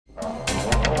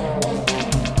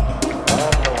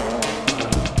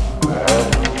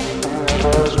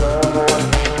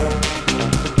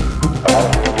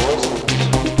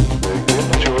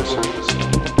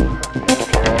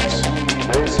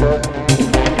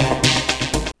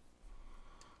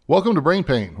Welcome to Brain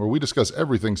Pain, where we discuss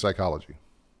everything psychology.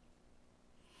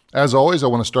 As always, I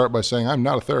want to start by saying I'm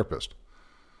not a therapist.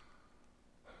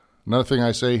 Nothing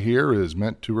I say here is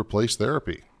meant to replace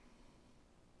therapy.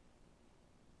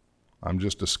 I'm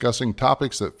just discussing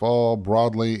topics that fall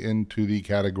broadly into the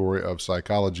category of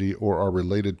psychology or are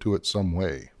related to it some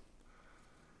way.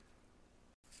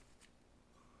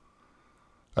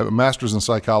 I have a master's in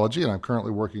psychology, and I'm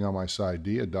currently working on my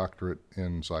PsyD, a doctorate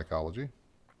in psychology.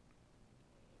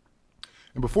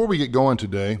 And before we get going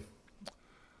today,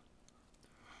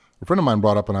 a friend of mine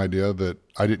brought up an idea that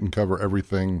I didn't cover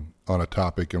everything on a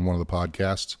topic in one of the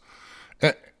podcasts.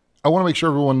 And I want to make sure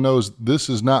everyone knows this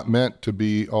is not meant to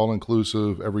be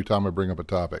all-inclusive every time I bring up a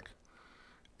topic.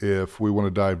 If we want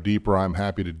to dive deeper, I'm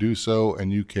happy to do so,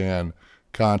 and you can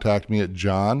contact me at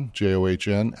John,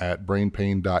 John, at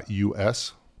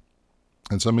brainpain.us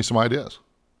and send me some ideas.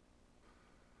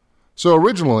 So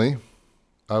originally,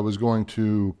 I was going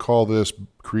to call this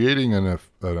Creating an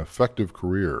Effective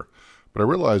Career, but I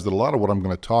realized that a lot of what I'm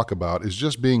going to talk about is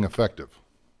just being effective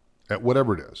at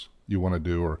whatever it is you want to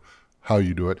do or how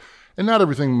you do it. And not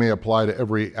everything may apply to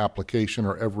every application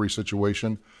or every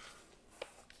situation,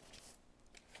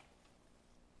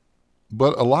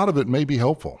 but a lot of it may be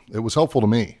helpful. It was helpful to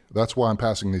me. That's why I'm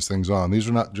passing these things on. These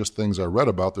are not just things I read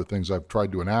about. They're things I've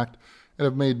tried to enact and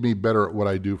have made me better at what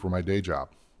I do for my day job.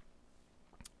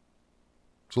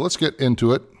 So let's get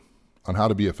into it on how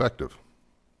to be effective.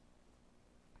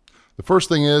 The first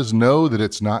thing is know that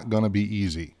it's not going to be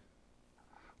easy.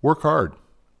 Work hard.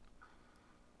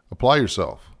 Apply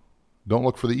yourself. Don't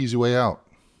look for the easy way out.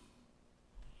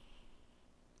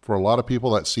 For a lot of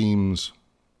people, that seems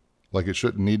like it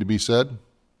shouldn't need to be said.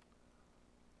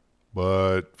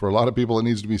 But for a lot of people, it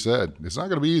needs to be said. It's not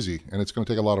going to be easy, and it's going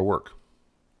to take a lot of work.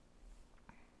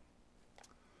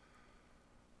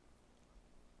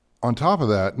 On top of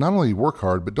that, not only work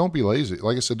hard, but don't be lazy.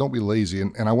 Like I said, don't be lazy.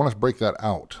 And I want to break that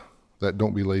out, that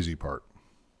don't be lazy part.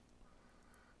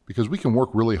 Because we can work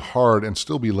really hard and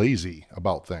still be lazy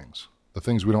about things. The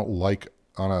things we don't like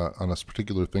on a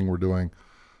particular thing we're doing,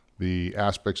 the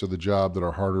aspects of the job that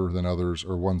are harder than others,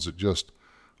 or ones that just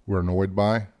we're annoyed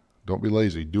by. Don't be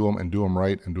lazy. Do them and do them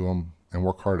right and do them and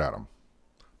work hard at them.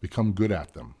 Become good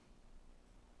at them.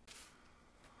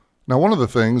 Now, one of the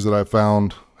things that I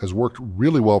found has worked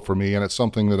really well for me, and it's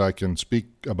something that I can speak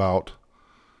about,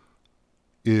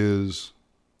 is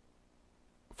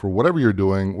for whatever you're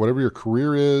doing, whatever your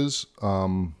career is,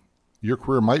 your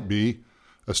career might be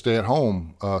a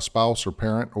stay-at-home spouse or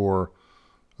parent, or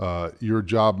your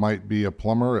job might be a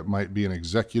plumber, it might be an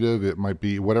executive, it might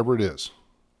be whatever it is.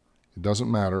 It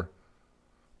doesn't matter.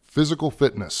 Physical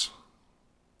fitness.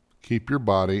 Keep your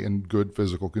body in good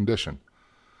physical condition.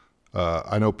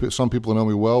 I know some people who know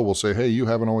me well will say, hey, you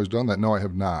haven't always done that. No, I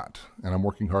have not. And I'm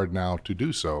working hard now to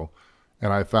do so.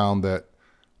 And I found that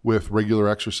with regular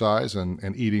exercise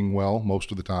and eating well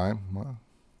most of the time, well,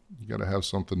 you got to have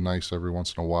something nice every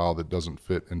once in a while that doesn't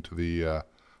fit into the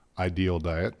ideal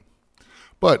diet.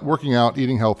 But working out,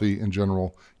 eating healthy in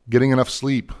general, getting enough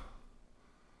sleep,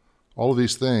 all of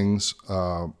these things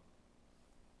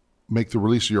make the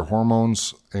release of your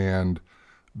hormones and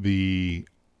the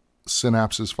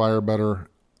synapses fire better.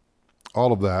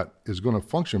 All of that is going to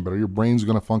function better. Your brain's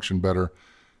going to function better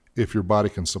if your body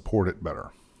can support it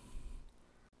better.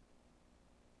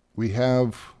 We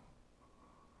have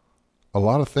a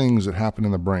lot of things that happen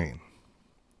in the brain.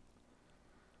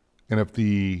 And if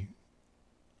the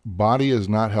body is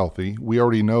not healthy, we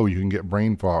already know you can get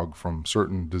brain fog from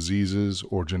certain diseases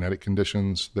or genetic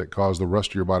conditions that cause the rest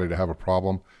of your body to have a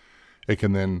problem. It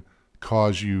can then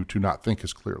cause you to not think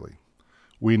as clearly.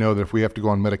 We know that if we have to go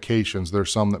on medications,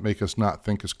 there's some that make us not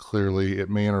think as clearly. It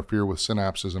may interfere with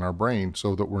synapses in our brain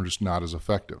so that we're just not as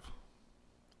effective.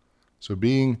 So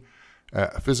being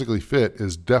physically fit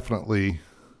is definitely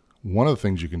one of the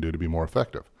things you can do to be more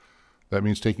effective. That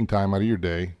means taking time out of your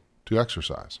day to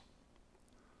exercise.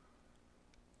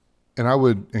 And I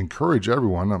would encourage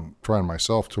everyone, I'm trying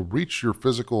myself, to reach your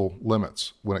physical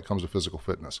limits when it comes to physical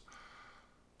fitness.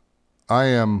 I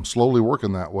am slowly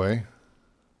working that way.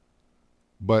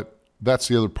 But that's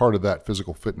the other part of that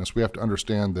physical fitness. We have to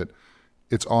understand that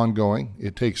it's ongoing.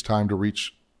 It takes time to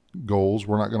reach goals.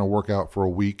 We're not going to work out for a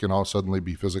week and all suddenly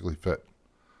be physically fit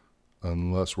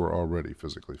unless we're already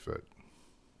physically fit.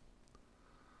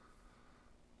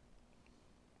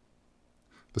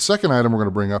 The second item we're going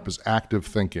to bring up is active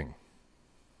thinking.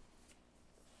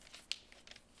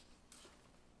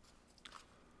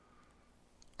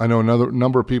 I know another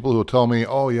number of people who will tell me,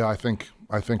 oh yeah, I think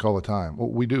all the time. Well,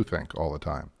 we do think all the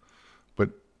time.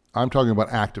 But I'm talking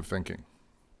about active thinking.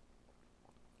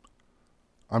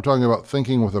 I'm talking about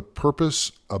thinking with a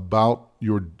purpose about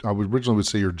I would originally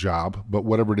say your job, but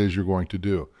whatever it is you're going to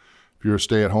do. If you're a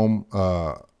stay-at-home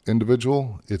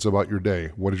individual, it's about your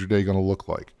day. What is your day going to look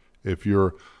like? If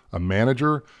you're a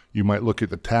manager, you might look at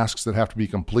the tasks that have to be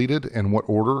completed and what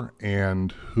order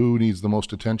and who needs the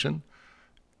most attention.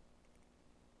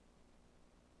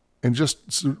 And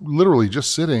just literally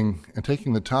just sitting and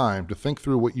taking the time to think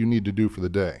through what you need to do for the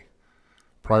day.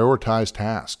 Prioritize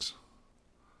tasks.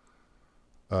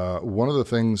 One of the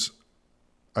things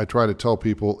I try to tell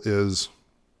people is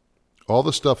all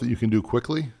the stuff that you can do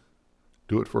quickly,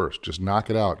 do it first. Just knock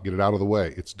it out. Get it out of the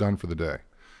way. It's done for the day.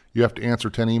 You have to answer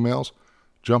 10 emails.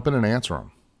 Jump in and answer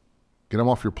them. Get them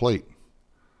off your plate.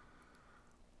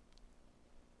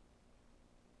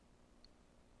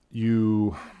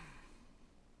 You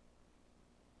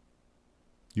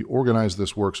organize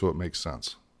this work so it makes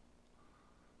sense.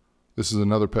 This is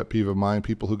another pet peeve of mine,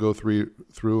 people who go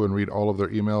through and read all of their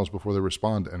emails before they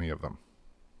respond to any of them.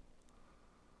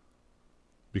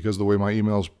 Because the way my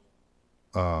emails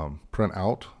print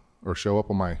out or show up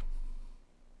on my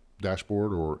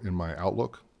dashboard or in my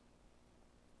Outlook,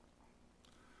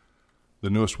 the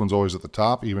newest one's always at the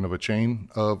top, even of a chain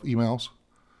of emails.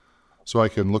 So I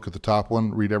can look at the top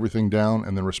one, read everything down,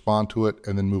 and then respond to it,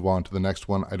 and then move on to the next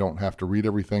one. I don't have to read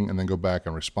everything and then go back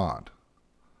and respond.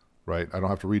 Right? I don't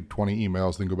have to read 20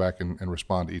 emails, then go back and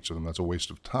respond to each of them. That's a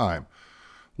waste of time.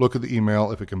 Look at the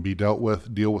email. If it can be dealt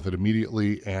with, deal with it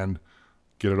immediately and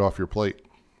get it off your plate.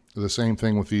 The same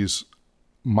thing with these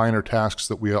minor tasks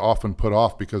that we often put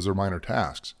off because they're minor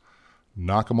tasks.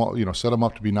 Knock them all, set them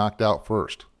up to be knocked out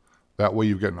first. That way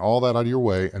you've gotten all that out of your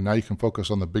way, and now you can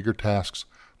focus on the bigger tasks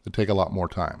that take a lot more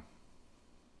time.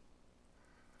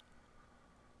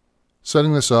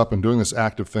 Setting this up and doing this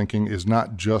active thinking is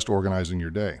not just organizing your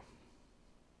day.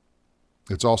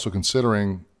 It's also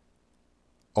considering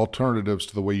alternatives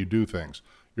to the way you do things,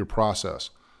 your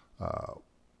process,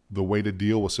 the way to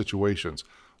deal with situations,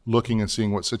 looking and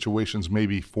seeing what situations may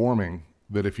be forming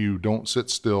that if you don't sit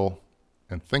still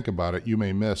and think about it, you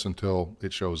may miss until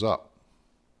it shows up.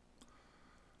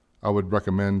 I would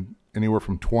recommend anywhere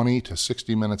from 20 to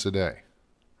 60 minutes a day.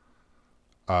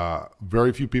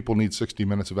 Very few people need 60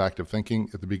 minutes of active thinking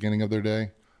at the beginning of their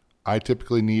day. I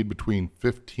typically need between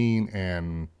 15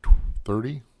 and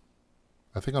 30.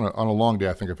 I think on a long day,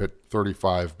 I think I've hit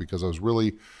 35 because I was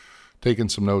really taking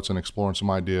some notes and exploring some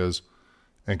ideas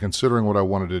and considering what I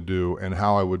wanted to do and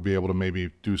how I would be able to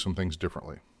maybe do some things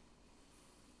differently.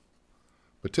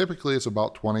 But typically it's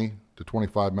about 20 to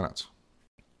 25 minutes.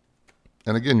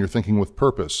 And again, you're thinking with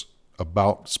purpose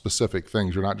about specific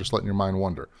things. You're not just letting your mind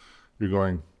wander. You're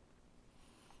going,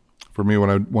 for me,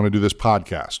 when I want to do this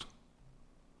podcast,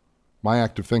 my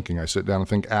active thinking, I sit down and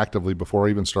think actively before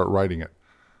I even start writing it.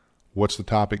 What's the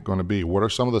topic going to be? What are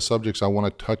some of the subjects I want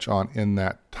to touch on in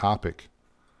that topic?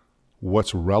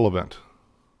 What's relevant?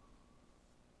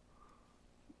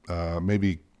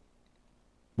 Maybe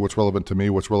what's relevant to me,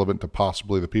 what's relevant to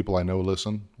possibly the people I know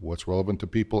listen, what's relevant to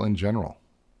people in general.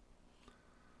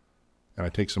 And I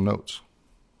take some notes.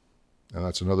 And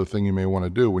that's another thing you may want to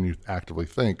do when you actively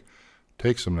think.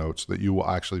 Take some notes that you will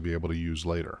actually be able to use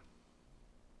later.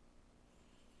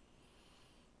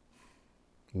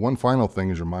 One final thing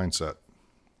is your mindset.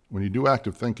 When you do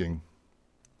active thinking,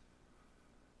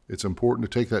 it's important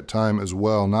to take that time as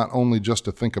well, not only just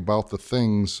to think about the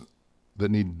things that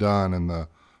need done and the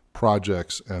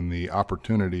projects and the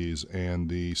opportunities and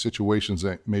the situations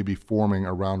that may be forming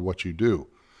around what you do.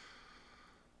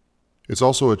 It's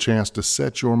also a chance to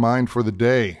set your mind for the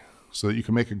day so that you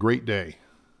can make a great day.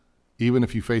 Even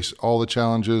if you face all the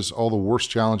challenges, all the worst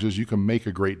challenges, you can make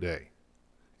a great day.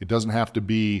 It doesn't have to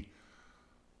be,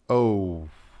 oh,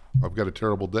 I've got a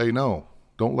terrible day. No,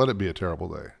 don't let it be a terrible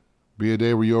day. Be a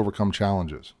day where you overcome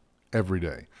challenges every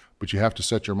day. But you have to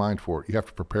set your mind for it. You have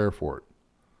to prepare for it.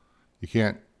 You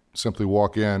can't simply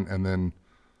walk in and then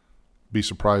be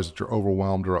surprised that you're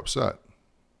overwhelmed or upset.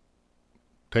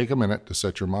 Take a minute to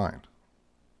set your mind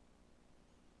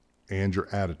and your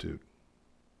attitude.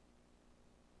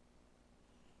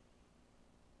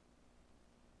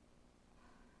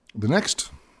 The next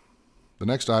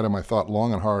item, I thought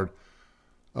long and hard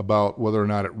about whether or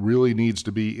not it really needs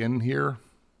to be in here,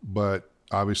 but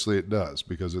obviously it does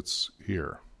because it's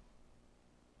here.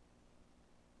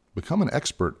 Become an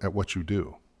expert at what you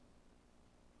do.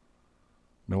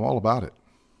 Know all about it.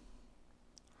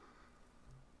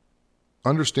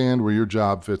 Understand where your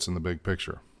job fits in the big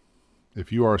picture.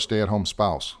 If you are a stay-at-home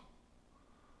spouse,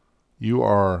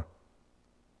 what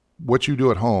you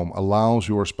do at home allows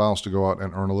your spouse to go out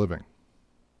and earn a living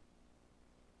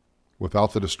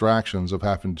without the distractions of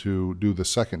having to do the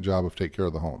second job of take care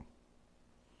of the home.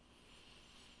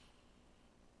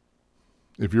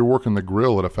 If you're working the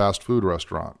grill at a fast food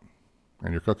restaurant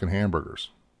and you're cooking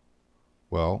hamburgers,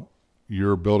 well,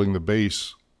 you're building the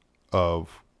base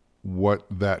of what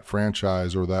that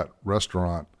franchise or that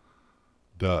restaurant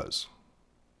does.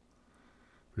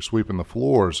 If you're sweeping the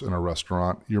floors in a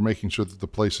restaurant, you're making sure that the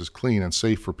place is clean and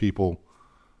safe for people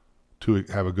to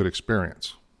have a good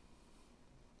experience.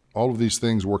 All of these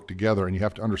things work together, and you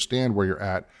have to understand where you're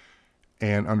at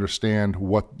and understand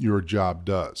what your job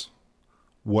does,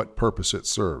 what purpose it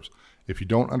serves. If you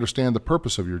don't understand the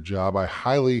purpose of your job, I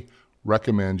highly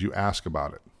recommend you ask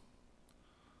about it,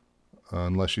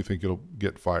 unless you think you'll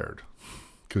get fired.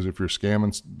 Because if you're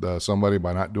scamming somebody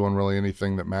by not doing really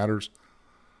anything that matters,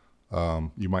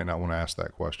 you might not want to ask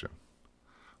that question.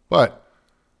 But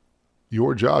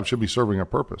your job should be serving a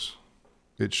purpose.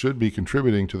 It should be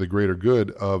contributing to the greater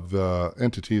good of the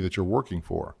entity that you're working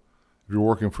for. If you're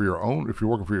working for if you're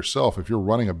working for yourself, if you're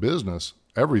running a business,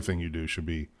 everything you do should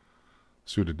be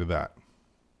suited to that.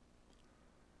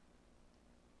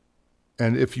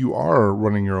 And if you are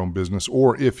running your own business,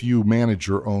 or if you manage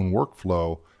your own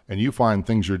workflow and you find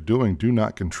things you're doing do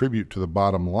not contribute to the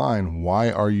bottom line,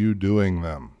 why are you doing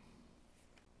them?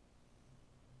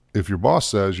 If your boss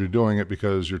says you're doing it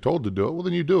because you're told to do it, well,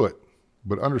 then you do it.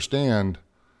 But understand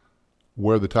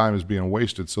where the time is being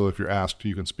wasted, so if you're asked,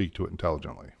 you can speak to it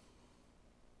intelligently.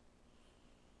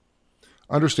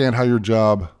 Understand how your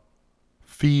job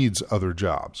feeds other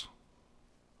jobs.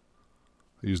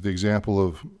 I used the example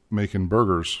of making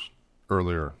burgers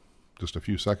earlier, just a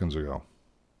few seconds ago.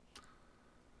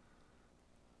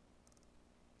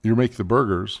 You make the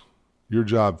burgers, your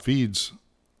job feeds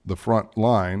the front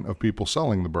line of people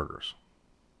selling the burgers.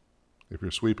 If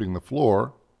you're sweeping the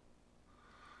floor,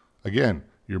 again,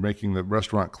 you're making the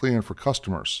restaurant clean for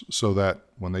customers so that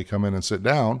when they come in and sit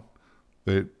down,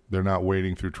 they're not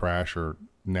wading through trash or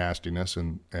nastiness,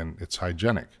 and it's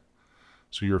hygienic.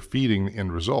 So you're feeding the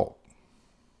end result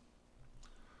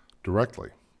directly.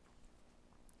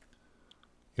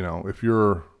 You know, if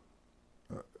you're,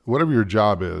 whatever your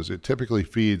job is, it typically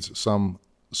feeds some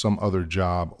other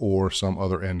job or some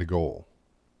other end goal.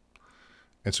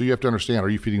 And so you have to understand, are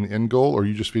you feeding the end goal, or are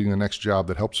you just feeding the next job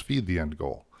that helps feed the end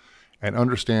goal? And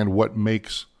understand what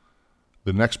makes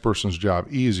the next person's job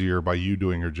easier by you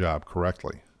doing your job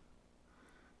correctly.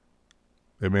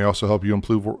 It may also help you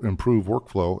improve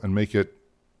workflow and make it,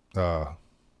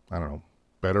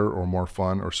 better or more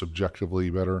fun or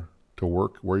subjectively better to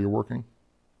work where you're working.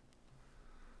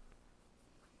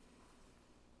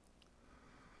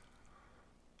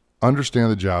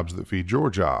 Understand the jobs that feed your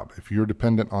job. If you're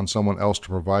dependent on someone else to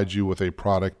provide you with a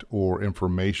product or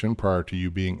information prior to you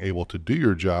being able to do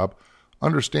your job,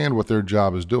 understand what their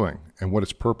job is doing and what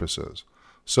its purpose is,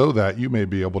 so that you may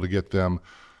be able to get them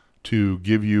to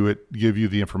give you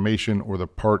the information or the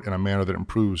part in a manner that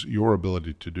improves your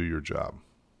ability to do your job.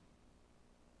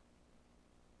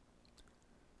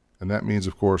 And that means,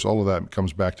 of course, all of that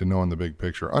comes back to knowing the big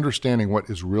picture, understanding what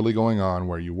is really going on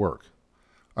where you work,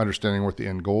 understanding what the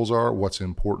end goals are, what's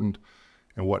important,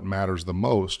 and what matters the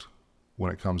most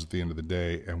when it comes at the end of the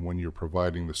day and when you're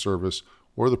providing the service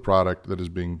or the product that is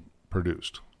being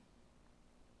produced.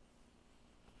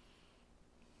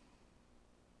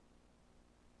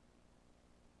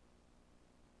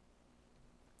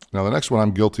 Now, the next one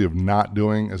I'm guilty of not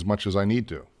doing as much as I need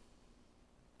to,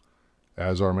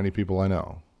 as are many people I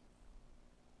know.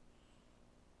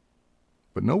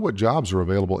 But know what jobs are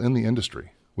available in the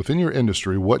industry. Within your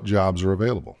industry, what jobs are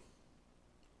available?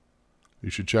 You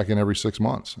should check in every 6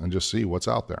 months and just see what's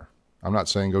out there. I'm not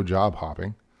saying go job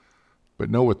hopping, but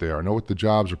know what they are. Know what the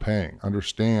jobs are paying.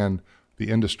 Understand the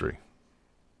industry.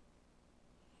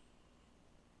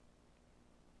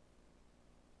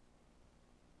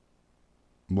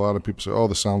 A lot of people say, oh,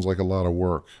 this sounds like a lot of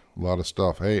work, a lot of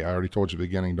stuff. Hey, I already told you at the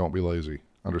beginning, don't be lazy.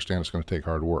 Understand it's going to take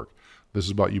hard work. This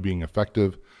is about you being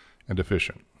effective and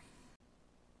efficient.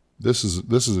 This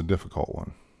is a difficult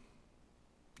one.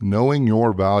 Knowing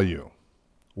your value.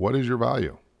 What is your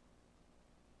value?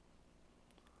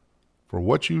 For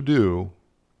what you do,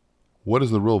 what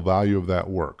is the real value of that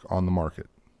work on the market?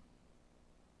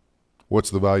 What's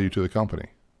the value to the company?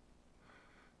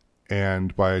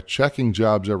 And by checking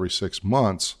jobs every 6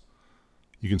 months,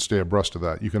 you can stay abreast of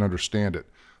that. You can understand it.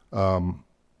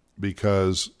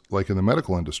 Because like in the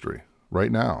medical industry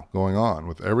right now, going on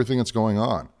with everything that's going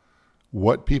on,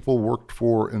 what people worked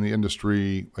for in the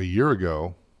industry a year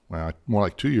ago, well, more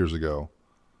like 2 years ago,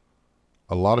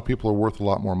 a lot of people are worth a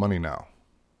lot more money now.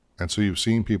 And so you've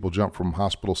seen people jump from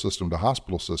hospital system to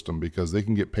hospital system because they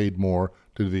can get paid more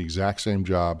to do the exact same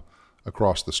job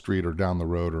across the street or down the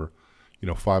road or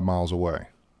 5 miles away.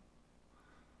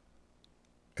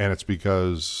 And it's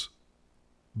because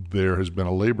there has been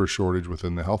a labor shortage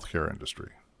within the healthcare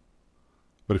industry.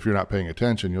 But if you're not paying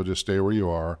attention, you'll just stay where you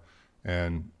are.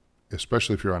 And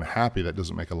especially if you're unhappy, that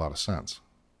doesn't make a lot of sense.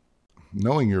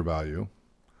 Knowing your value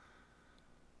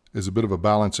is a bit of a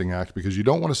balancing act because you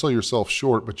don't want to sell yourself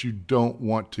short, but you don't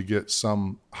want to get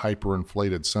some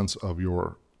hyperinflated sense of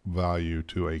your value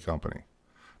to a company.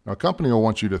 Now, a company will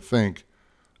want you to think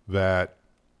that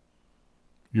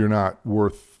you're not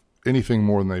worth anything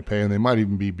more than they pay, and they might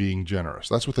even be being generous.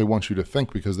 That's what they want you to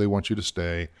think because they want you to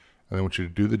stay, and they want you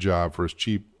to do the job for as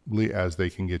cheaply as they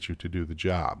can get you to do the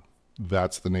job.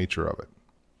 That's the nature of it.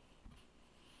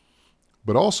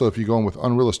 But also, if you go in with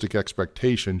unrealistic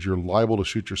expectations, you're liable to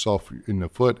shoot yourself in the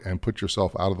foot and put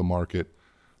yourself out of the market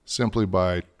simply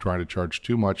by trying to charge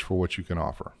too much for what you can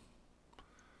offer.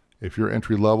 If you're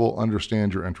entry level,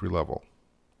 understand your entry level.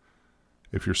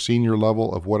 If you're senior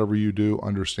level of whatever you do,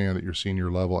 understand that you're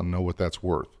senior level and know what that's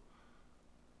worth.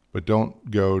 But don't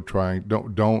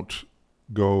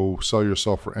go sell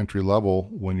yourself for entry level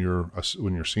when you're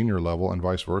senior level, and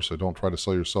vice versa. Don't try to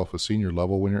sell yourself as senior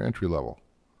level when you're entry level.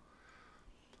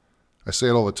 I say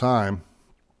it all the time.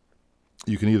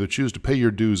 You can either choose to pay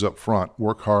your dues up front,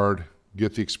 work hard,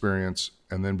 get the experience,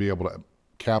 and then be able to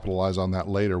capitalize on that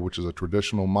later, which is a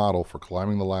traditional model for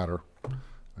climbing the ladder.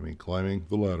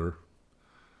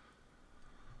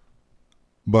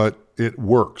 But it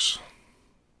works.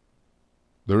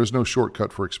 There is no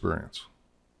shortcut for experience.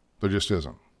 There just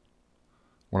isn't.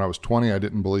 When I was 20, I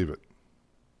didn't believe it.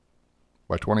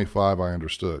 By 25, I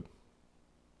understood.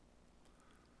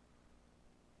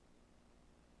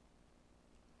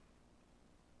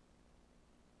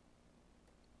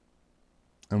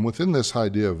 And within this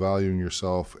idea of valuing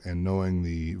yourself and knowing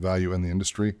the value in the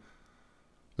industry,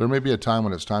 there may be a time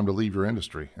when it's time to leave your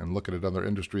industry and look at another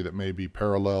industry that may be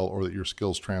parallel or that your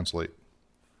skills translate.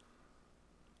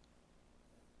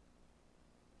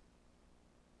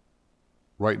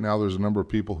 Right now, there's a number of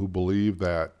people who believe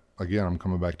that, again, I'm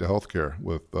coming back to healthcare,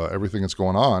 with everything that's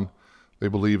going on, they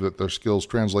believe that their skills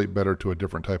translate better to a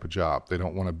different type of job. They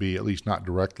don't want to be, at least not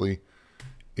directly,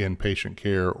 in patient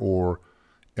care or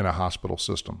in a hospital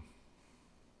system.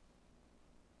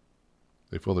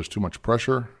 They feel there's too much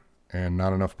pressure and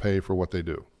not enough pay for what they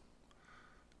do.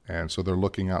 And so they're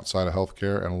looking outside of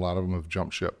healthcare, and a lot of them have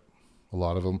jumped ship. A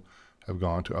lot of them have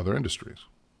gone to other industries.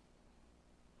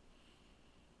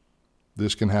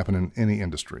 This can happen in any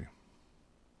industry,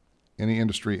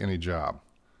 any job.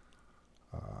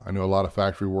 I know a lot of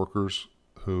factory workers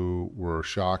who were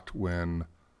shocked when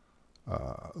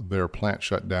their plant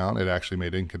shut down. It actually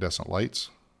made incandescent lights.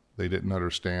 They didn't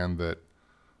understand that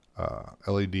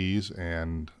LEDs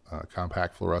and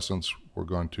compact fluorescents were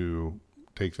going to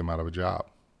take them out of a job,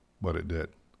 but it did.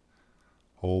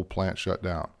 Whole plant shut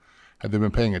down. Had they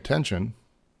been paying attention,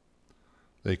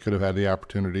 they could have had the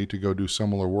opportunity to go do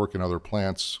similar work in other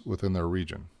plants within their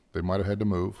region. They might have had to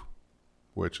move,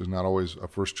 which is not always a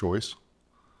first choice,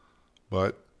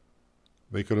 but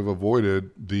they could have avoided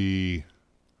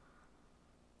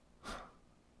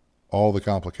all the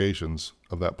complications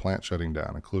of that plant shutting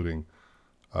down, including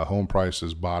home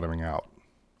prices bottoming out,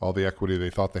 all the equity they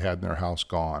thought they had in their house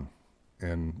gone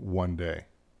in one day,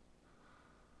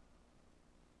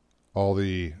 all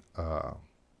the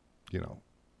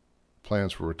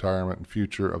plans for retirement and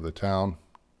future of the town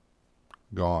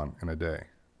gone in a day.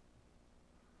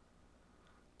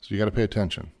 So you got to pay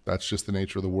attention. That's just the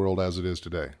nature of the world as it is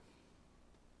today.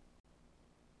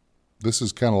 This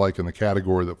is kind of like in the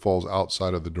category that falls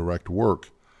outside of the direct work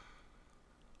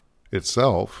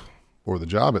itself or the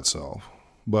job itself,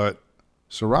 but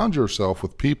surround yourself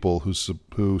with people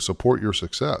who support your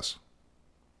success,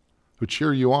 who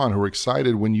cheer you on, who are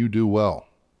excited when you do well.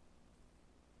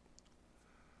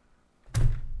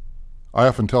 I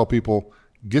often tell people,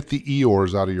 get the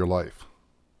Eeyores out of your life.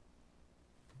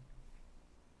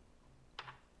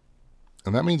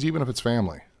 And that means even if it's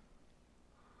family.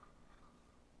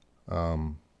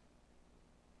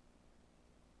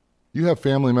 You have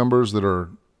family members that are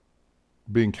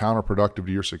being counterproductive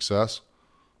to your success.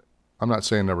 I'm not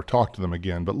saying never talk to them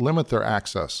again, but limit their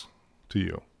access to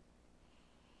you.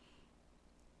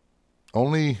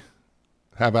 Only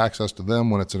have access to them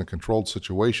when it's in a controlled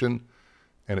situation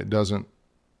and it doesn't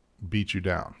beat you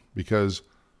down. Because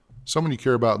someone you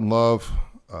care about and love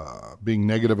being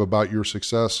negative about your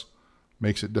success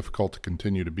makes it difficult to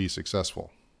continue to be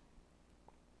successful.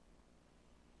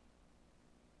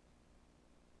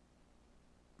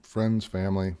 Friends,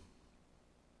 family.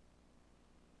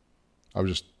 I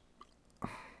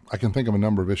can think of a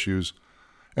number of issues,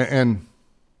 and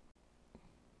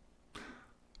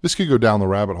this could go down the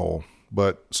rabbit hole,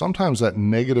 but sometimes that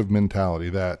negative mentality,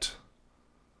 that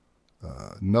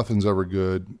Nothing's ever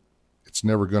good. It's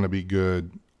never going to be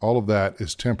good. All of that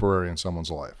is temporary in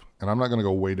someone's life. And I'm not going to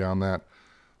go way down that.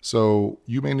 So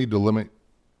you may need to limit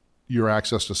your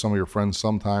access to some of your friends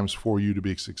sometimes for you to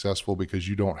be successful, because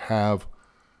you don't have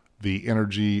the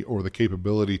energy or the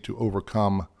capability to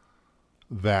overcome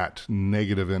that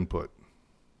negative input.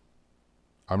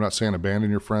 I'm not saying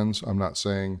abandon your friends. I'm not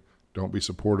saying don't be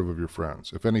supportive of your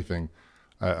friends. If anything,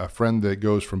 a friend that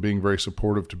goes from being very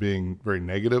supportive to being very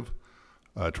negative,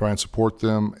 try and support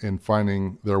them in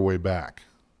finding their way back.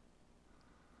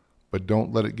 But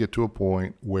don't let it get to a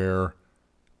point where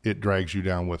it drags you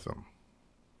down with them.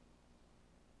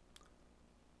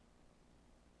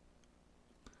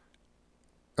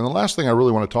 And the last thing I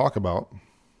really want to talk about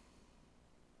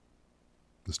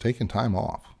is taking time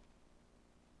off.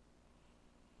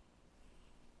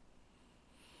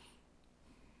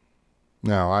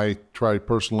 Now, I try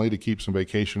personally to keep some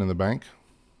vacation in the bank,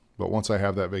 but once I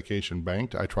have that vacation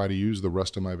banked, I try to use the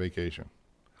rest of my vacation.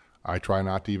 I try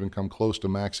not to even come close to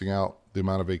maxing out the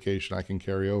amount of vacation I can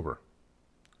carry over.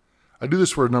 I do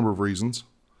this for a number of reasons.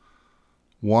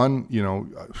 One,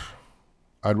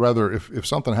 I'd rather, if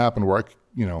something happened where I,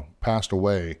 passed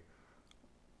away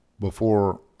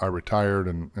before I retired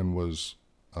and was,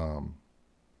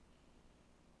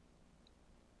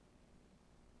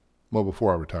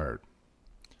 before I retired,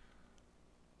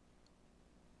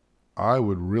 I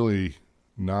would really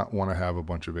not want to have a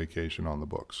bunch of vacation on the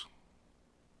books.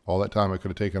 All that time I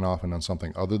could have taken off and done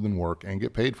something other than work and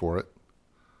get paid for it.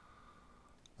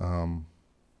 And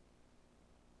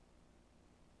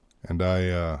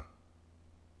I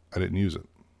didn't use it.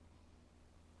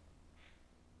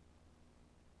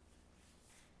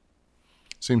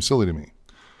 Seems silly to me.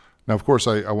 Now, of course,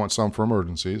 I want some for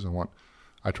emergencies.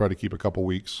 I try to keep a couple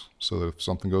weeks so that if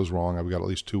something goes wrong, I've got at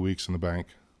least 2 weeks in the bank.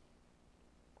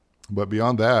 But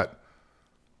beyond that,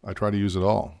 I try to use it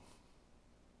all.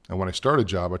 And when I start a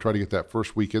job, I try to get that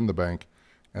first week in the bank.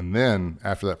 And then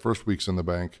after that first week's in the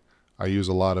bank, I use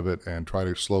a lot of it and try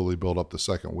to slowly build up the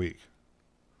second week.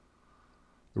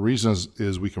 The reason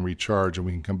is we can recharge and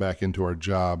we can come back into our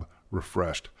job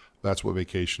refreshed. That's what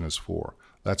vacation is for.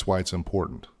 That's why it's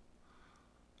important.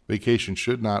 Vacation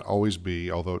should not always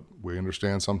be, although we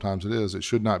understand sometimes it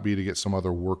should not be to get some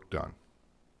other work done.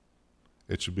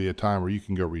 It should be a time where you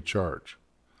can go recharge.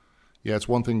 Yeah, it's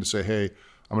one thing to say, hey,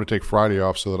 I'm going to take Friday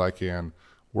off so that I can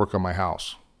work on my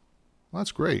house. Well,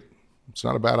 that's great. It's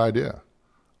not a bad idea.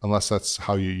 Unless that's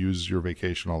how you use your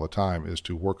vacation all the time, is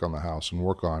to work on the house and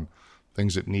work on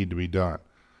things that need to be done,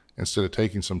 instead of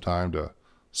taking some time to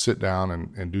sit down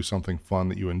and do something fun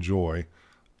that you enjoy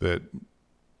that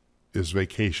is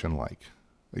vacation-like.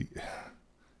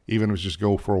 Even if it's just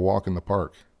go for a walk in the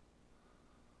park.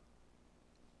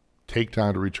 Take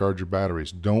time to recharge your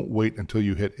batteries. Don't wait until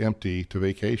you hit empty to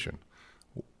vacation.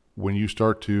 When you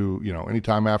start to,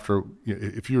 anytime after,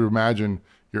 if you imagine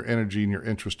your energy and your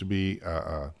interest to be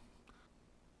a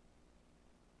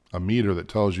meter that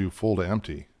tells you full to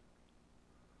empty,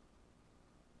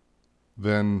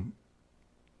 then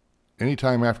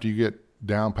anytime after you get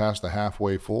down past the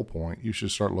halfway full point, you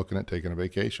should start looking at taking a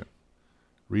vacation.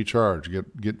 Recharge,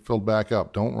 get filled back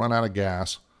up. Don't run out of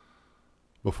gas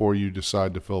before you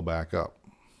decide to fill back up.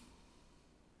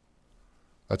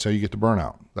 That's how you get to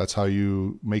burnout. That's how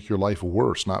you make your life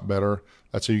worse, not better.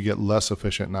 That's how you get less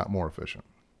efficient, not more efficient.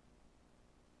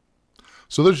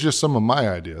 So there's just some of my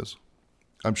ideas.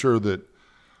 I'm sure that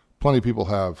plenty of people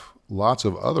have lots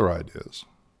of other ideas.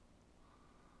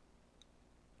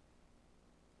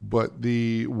 But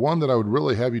the one that I would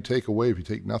really have you take away if you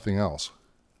take nothing else,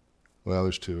 well,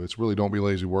 there's two. It's really don't be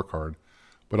lazy, work hard,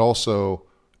 but also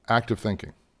active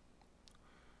thinking.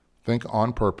 Think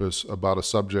on purpose about a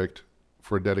subject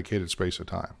for a dedicated space of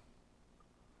time.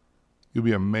 You'll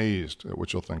be amazed at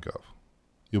what you'll think of.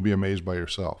 You'll be amazed by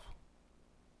yourself.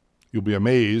 You'll be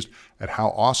amazed at how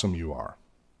awesome you are.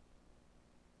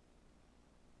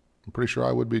 I'm pretty sure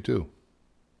I would be too.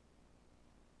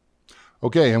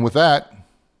 Okay, and with that,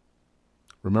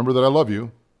 remember that I love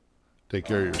you. Take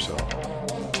care of yourself.